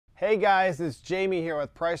Hey guys, it's Jamie here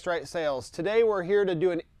with Priced Right Sales. Today we're here to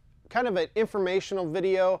do kind of an informational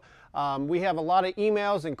video. We have a lot of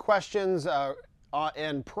emails and questions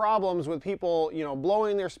and problems with people,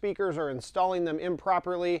 blowing their speakers or installing them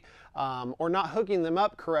improperly or not hooking them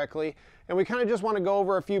up correctly. And we kind of just want to go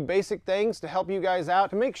over a few basic things to help you guys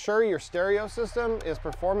out to make sure your stereo system is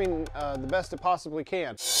performing the best it possibly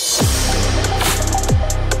can.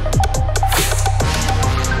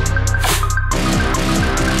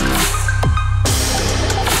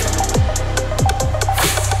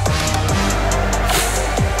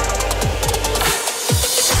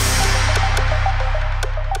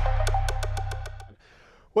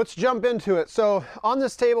 Let's jump into it. So on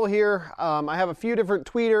this table here, I have a few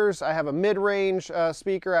different tweeters. I have a mid-range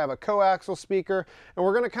speaker, I have a coaxial speaker, and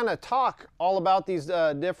we're going to kind of talk all about these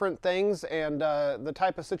different things and the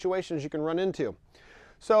type of situations you can run into.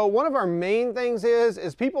 So one of our main things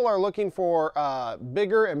is people are looking for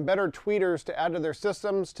bigger and better tweeters to add to their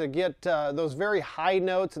systems to get those very high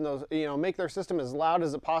notes and those, make their system as loud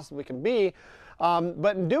as it possibly can be.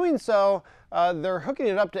 But in doing so, they're hooking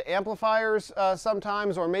it up to amplifiers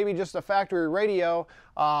sometimes, or maybe just a factory radio,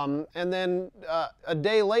 and then a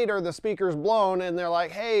day later the speaker's blown and they're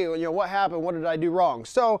like, hey, what happened? What did I do wrong?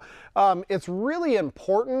 So it's really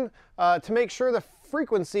important to make sure the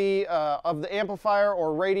frequency of the amplifier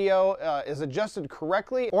or radio is adjusted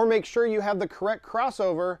correctly, or make sure you have the correct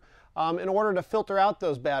crossover in order to filter out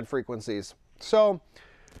those bad frequencies. So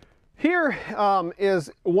here is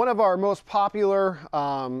one of our most popular,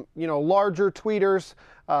 larger tweeters.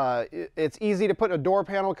 It's easy to put in a door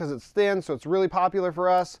panel because it's thin, so it's really popular for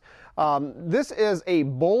us. This is a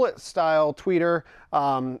bullet style tweeter.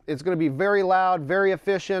 It's going to be very loud, very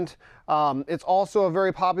efficient. It's also a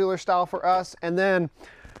very popular style for us. And then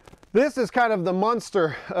this is kind of the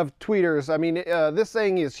monster of tweeters. I mean, this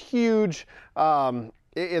thing is huge.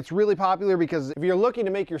 It's really popular because if you're looking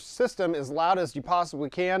to make your system as loud as you possibly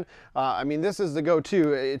can, this is the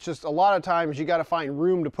go-to. It's just a lot of times you got to find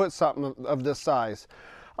room to put something of this size.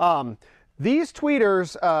 These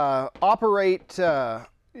tweeters operate,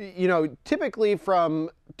 typically from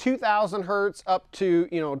 2,000 hertz up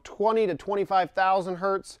to 20 to 25,000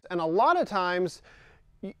 hertz. And a lot of times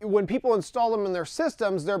when people install them in their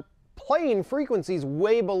systems, they're playing frequencies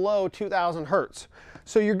way below 2,000 hertz.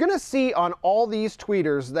 So you're going to see on all these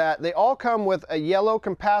tweeters that they all come with a yellow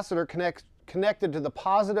capacitor connected to the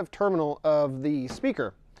positive terminal of the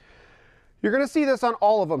speaker. You're going to see this on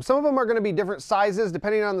all of them. Some of them are going to be different sizes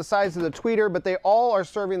depending on the size of the tweeter, but they all are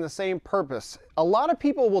serving the same purpose. A lot of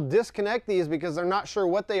people will disconnect these because they're not sure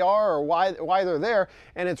what they are or why they're there,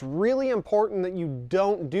 and it's really important that you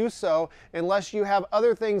don't do so unless you have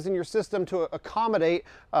other things in your system to accommodate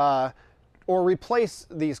or replace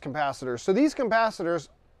these capacitors. So these capacitors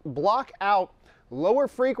block out lower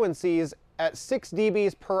frequencies at 6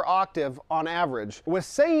 dBs per octave on average. With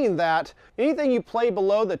saying that, anything you play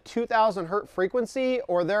below the 2,000 hertz frequency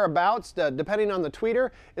or thereabouts, depending on the tweeter,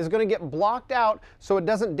 is going to get blocked out so it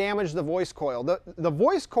doesn't damage the voice coil. The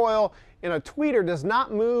voice coil in a tweeter does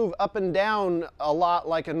not move up and down a lot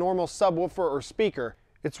like a normal subwoofer or speaker.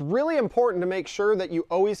 It's really important to make sure that you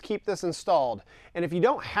always keep this installed. And if you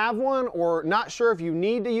don't have one or not sure if you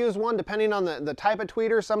need to use one, depending on the type of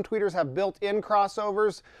tweeter, some tweeters have built-in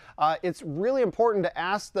crossovers, it's really important to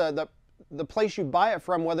ask the place you buy it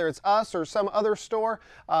from, whether it's us or some other store.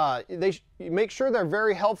 Make sure they're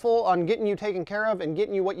very helpful on getting you taken care of and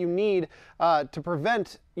getting you what you need to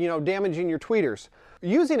prevent damaging your tweeters.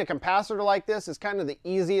 Using a capacitor like this is kind of the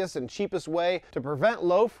easiest and cheapest way to prevent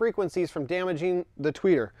low frequencies from damaging the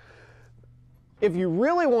tweeter. If you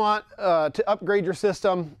really want to upgrade your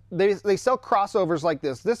system, they sell crossovers like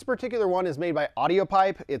this. This particular one is made by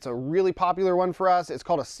AudioPipe. It's a really popular one for us. It's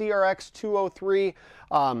called a CRX 203.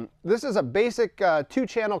 This is a basic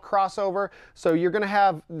 2-channel crossover. So you're going to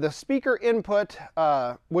have the speaker input,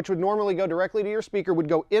 which would normally go directly to your speaker, would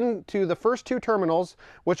go into the first 2 terminals,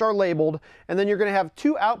 which are labeled. And then you're going to have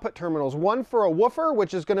 2 output terminals, one for a woofer,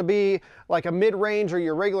 which is going to be like a mid-range or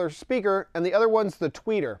your regular speaker, and the other one's the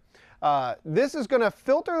tweeter. This is going to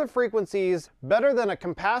filter the frequencies better than a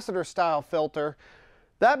capacitor style filter.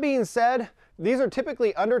 That being said, these are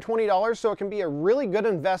typically under $20, so it can be a really good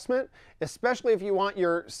investment, especially if you want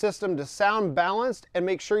your system to sound balanced and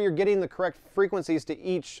make sure you're getting the correct frequencies to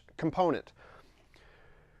each component.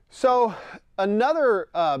 So another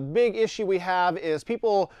big issue we have is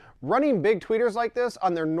people running big tweeters like this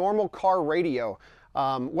on their normal car radio.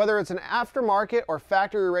 Whether it's an aftermarket or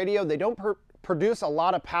factory radio, they don't produce a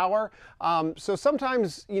lot of power. So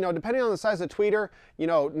sometimes, depending on the size of the tweeter,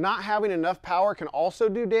 not having enough power can also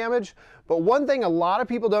do damage. But one thing a lot of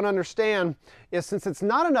people don't understand is since it's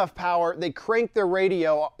not enough power, they crank their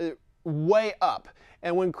radio way up.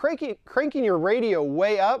 And when cranking your radio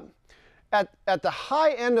way up, at the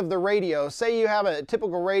high end of the radio, say you have a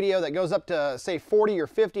typical radio that goes up to say 40 or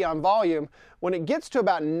 50 on volume, when it gets to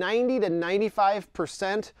about 90 to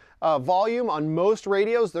 95% volume on most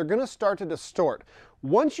radios, they're going to start to distort.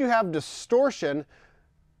 Once you have distortion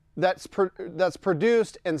that's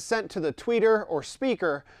produced and sent to the tweeter or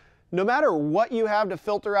speaker, no matter what you have to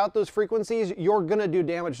filter out those frequencies, you're going to do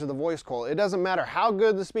damage to the voice coil. It doesn't matter how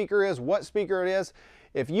good the speaker is, what speaker it is.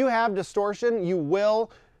 If you have distortion, you will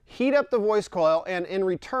heat up the voice coil, and in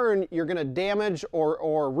return, you're going to damage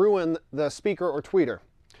or ruin the speaker or tweeter.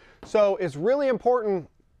 So it's really important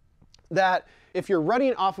that if you're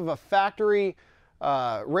running off of a factory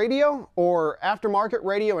radio or aftermarket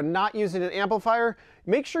radio and not using an amplifier,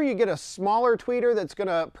 make sure you get a smaller tweeter that's going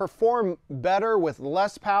to perform better with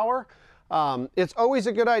less power. It's always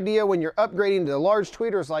a good idea when you're upgrading to large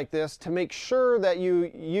tweeters like this to make sure that you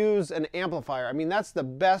use an amplifier. I mean, that's the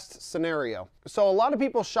best scenario. So a lot of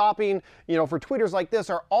people shopping, for tweeters like this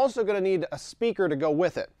are also going to need a speaker to go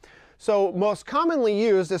with it. So most commonly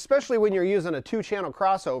used, especially when you're using a 2-channel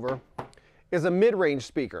crossover, is a mid-range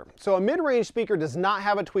speaker. So a mid-range speaker does not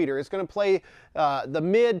have a tweeter. It's going to play the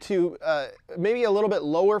mid to maybe a little bit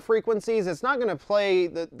lower frequencies. It's not going to play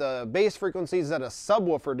the bass frequencies that a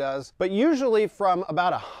subwoofer does, but usually from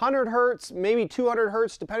about 100 hertz, maybe 200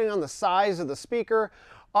 hertz, depending on the size of the speaker,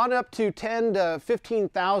 on up to 10 to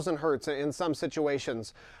 15,000 hertz in some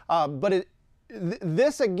situations. But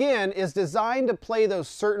this again is designed to play those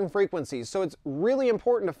certain frequencies, so it's really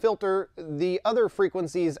important to filter the other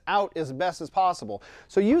frequencies out as best as possible.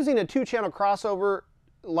 So using a 2-channel crossover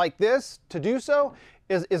like this to do so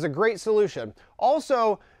is a great solution.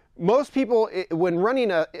 Also, most people, when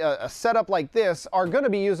running a setup like this, are going to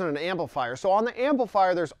be using an amplifier. So on the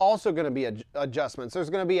amplifier, there's also going to be adjustments. There's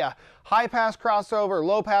going to be a high-pass crossover,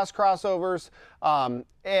 low-pass crossovers,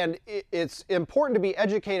 and it's important to be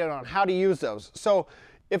educated on how to use those. So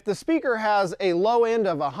if the speaker has a low end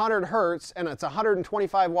of 100 hertz and it's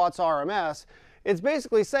 125 watts RMS, it's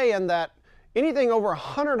basically saying that anything over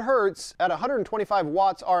 100 hertz at 125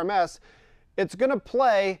 watts RMS, it's going to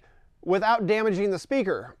play without damaging the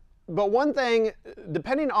speaker. But one thing,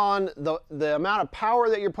 depending on the amount of power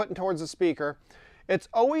that you're putting towards the speaker, it's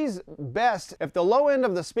always best if the low end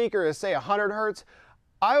of the speaker is say 100 hertz,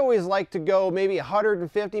 I always like to go maybe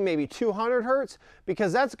 150, maybe 200 hertz,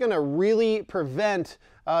 because that's going to really prevent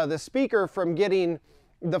the speaker from getting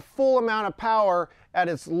the full amount of power at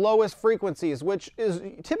its lowest frequencies, which is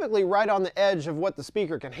typically right on the edge of what the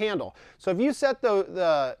speaker can handle. So if you set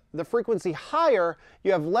the frequency higher,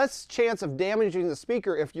 you have less chance of damaging the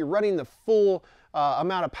speaker if you're running the full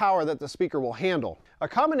amount of power that the speaker will handle. A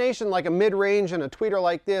combination like a mid-range and a tweeter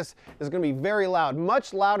like this is going to be very loud,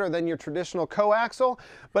 much louder than your traditional coaxial,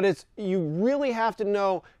 but you really have to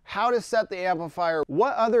know how to set the amplifier,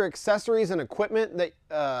 what other accessories and equipment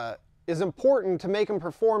that is important to make them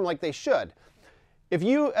perform like they should. If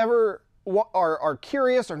you ever are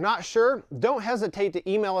curious or not sure, don't hesitate to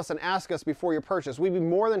email us and ask us before you purchase. We'd be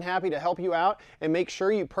more than happy to help you out and make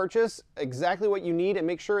sure you purchase exactly what you need and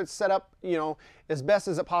make sure it's set up, as best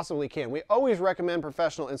as it possibly can. We always recommend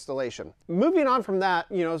professional installation. Moving on from that,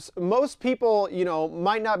 most people,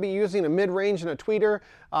 might not be using a mid-range and a tweeter.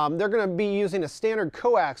 They're going to be using a standard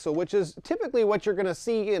coaxial, which is typically what you're going to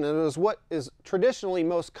see, and it is what is traditionally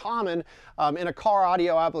most common in a car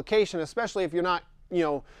audio application, especially if you're not,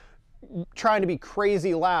 trying to be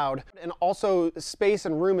crazy loud, and also space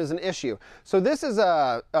and room is an issue. So this is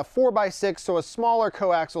a 4x6, so a smaller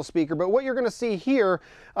coaxial speaker, but what you're going to see here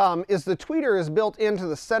is the tweeter is built into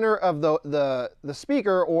the center of the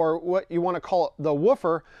speaker, or what you want to call the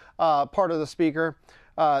woofer part of the speaker.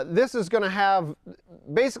 This is going to have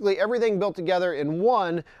basically everything built together in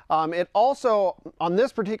one. It also, on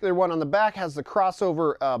this particular one on the back, has the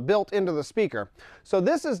crossover built into the speaker. So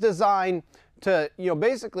this is designed to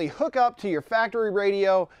basically hook up to your factory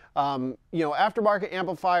radio, aftermarket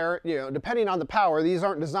amplifier, depending on the power. These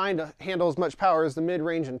aren't designed to handle as much power as the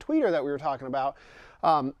mid-range and tweeter that we were talking about.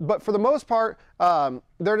 But for the most part,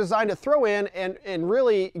 they're designed to throw in and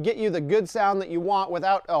really get you the good sound that you want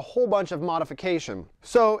without a whole bunch of modification.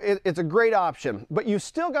 So it's a great option, but you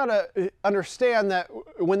still gotta understand that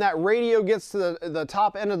when that radio gets to the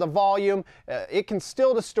top end of the volume, it can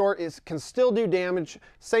still distort, it can still do damage.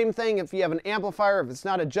 Same thing if you have an amplifier, if it's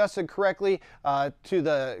not adjusted correctly to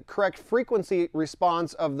the correct frequency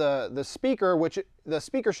response of the speaker, which the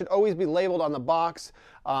speaker should always be labeled on the box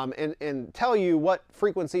and tell you what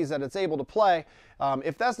frequencies that it's able to play.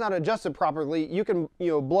 If that's not adjusted properly, you can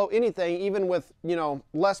blow anything even with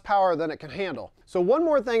less power than it can handle. So one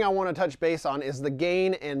more thing I want to touch base on is the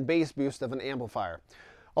gain and bass boost of an amplifier.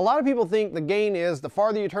 A lot of people think the gain is the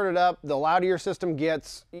farther you turn it up, the louder your system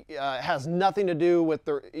gets. Has nothing to do with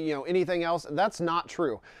anything else. That's not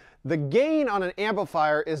true. The gain on an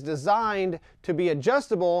amplifier is designed to be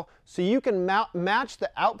adjustable so you can match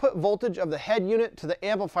the output voltage of the head unit to the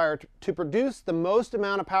amplifier to produce the most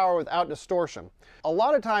amount of power without distortion. A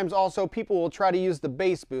lot of times also people will try to use the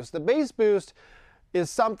bass boost. The bass boost is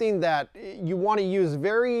something that you want to use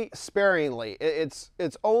very sparingly. It's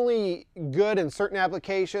only good in certain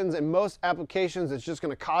applications. In most applications it's just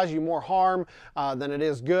going to cause you more harm than it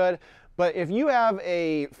is good. But if you have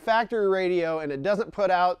a factory radio and it doesn't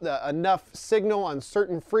put out enough signal on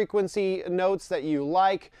certain frequency notes that you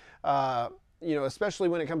like, especially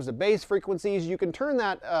when it comes to bass frequencies, you can turn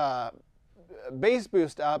that bass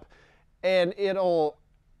boost up and it'll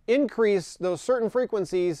increase those certain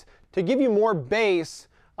frequencies to give you more bass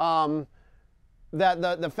that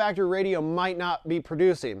the factory radio might not be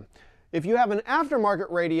producing. If you have an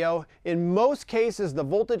aftermarket radio, in most cases the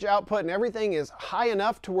voltage output and everything is high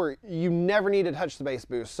enough to where you never need to touch the bass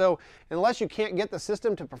boost. So unless you can't get the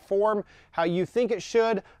system to perform how you think it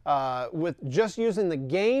should with just using the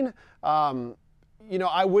gain,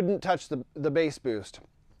 I wouldn't touch the bass boost.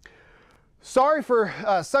 Sorry for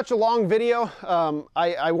such a long video.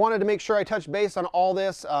 I wanted to make sure I touched base on all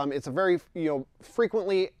this. It's a very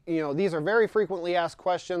frequently, these are very frequently asked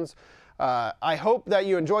questions. I hope that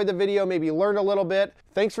you enjoyed the video, maybe learned a little bit.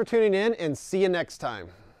 Thanks for tuning in and see you next time.